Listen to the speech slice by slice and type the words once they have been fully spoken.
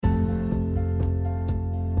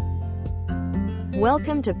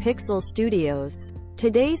Welcome to Pixel Studios.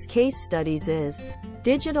 Today's case studies is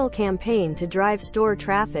digital campaign to drive store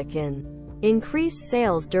traffic and increase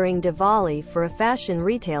sales during Diwali for a fashion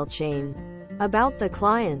retail chain. About the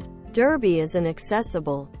client. Derby is an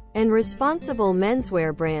accessible and responsible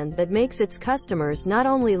menswear brand that makes its customers not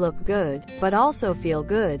only look good, but also feel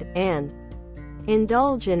good, and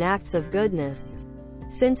indulge in acts of goodness.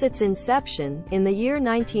 Since its inception, in the year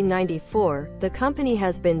 1994, the company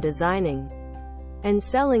has been designing and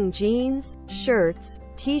selling jeans, shirts,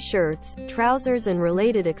 t-shirts, trousers and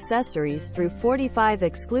related accessories through 45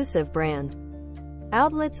 exclusive brand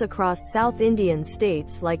outlets across South Indian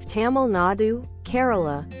states like Tamil Nadu,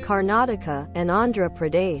 Kerala, Karnataka, and Andhra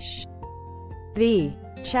Pradesh. The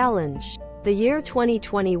challenge. The year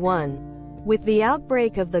 2021. With the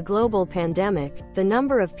outbreak of the global pandemic, the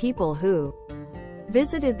number of people who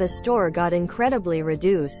visited the store got incredibly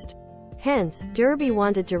reduced. Hence, Derby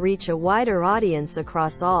wanted to reach a wider audience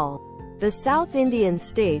across all the South Indian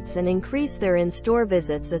states and increase their in-store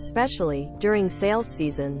visits, especially during sales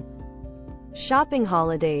season, shopping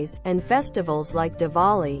holidays, and festivals like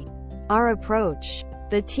Diwali. Our approach.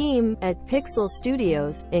 The team at Pixel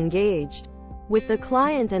Studios engaged with the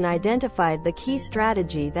client and identified the key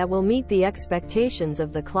strategy that will meet the expectations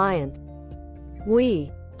of the client.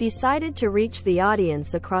 We decided to reach the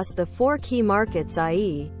audience across the 4 key markets,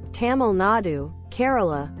 i.e., Tamil Nadu,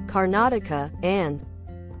 Kerala, Karnataka, and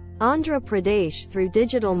Andhra Pradesh through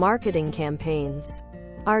digital marketing campaigns.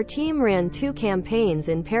 Our team ran 2 campaigns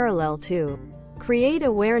in parallel to create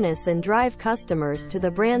awareness and drive customers to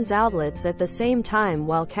the brand's outlets at the same time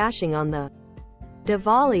while cashing on the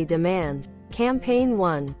Diwali demand. Campaign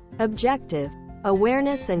 1. Objective: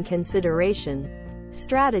 awareness and consideration.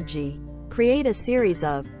 Strategy: create a series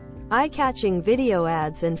of eye-catching video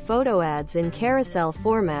ads and photo ads in carousel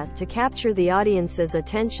format to capture the audience's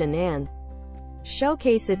attention and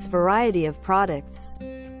showcase its variety of products.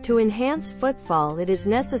 To enhance footfall, it is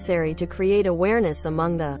necessary to create awareness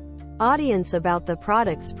among the audience about the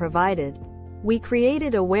products provided. We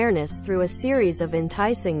created awareness through a series of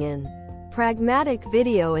enticing and pragmatic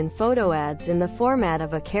video and photo ads in the format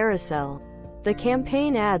of a carousel. The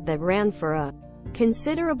campaign ad that ran for a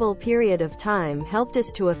considerable period of time helped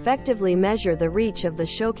us to effectively measure the reach of the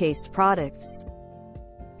showcased products,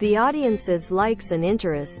 the audience's likes and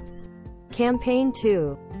interests. Campaign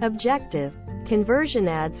 2. Objective: conversion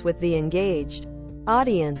ads with the engaged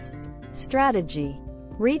audience. Strategy: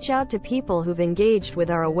 reach out to people who've engaged with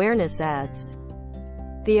our awareness ads.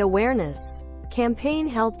 The awareness campaign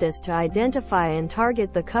helped us to identify and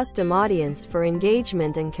target the custom audience for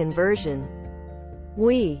engagement and conversion.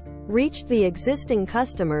 We reached the existing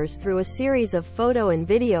customers through a series of photo and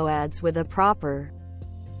video ads with a proper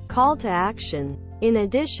call to action. In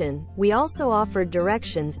addition, we also offered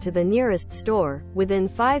directions to the nearest store, within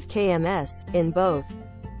 5 km, in both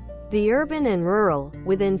the urban and rural,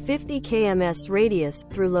 within 50 km radius,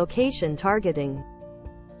 through location targeting.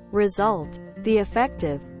 Result: the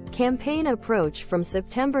effective campaign approach from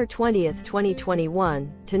September 20,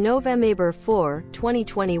 2021, to November 4,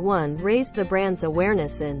 2021 raised the brand's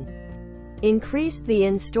awareness and increased the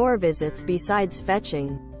in-store visits besides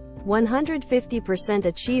fetching 150%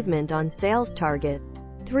 achievement on sales target,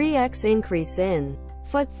 3x increase in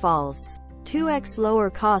footfalls, 2x lower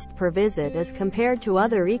cost per visit as compared to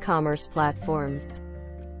other e-commerce platforms,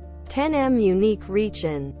 10m unique reach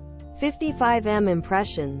and 55m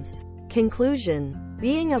impressions. Conclusion: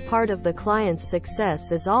 being a part of the client's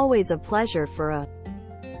success is always a pleasure for a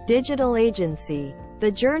digital agency.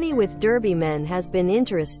 The journey with Derby Men has been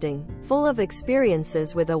interesting, full of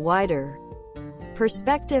experiences with a wider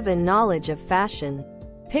perspective and knowledge of fashion.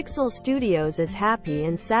 Pixel Studios is happy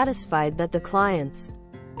and satisfied that the client's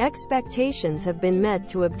expectations have been met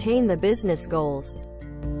to obtain the business goals.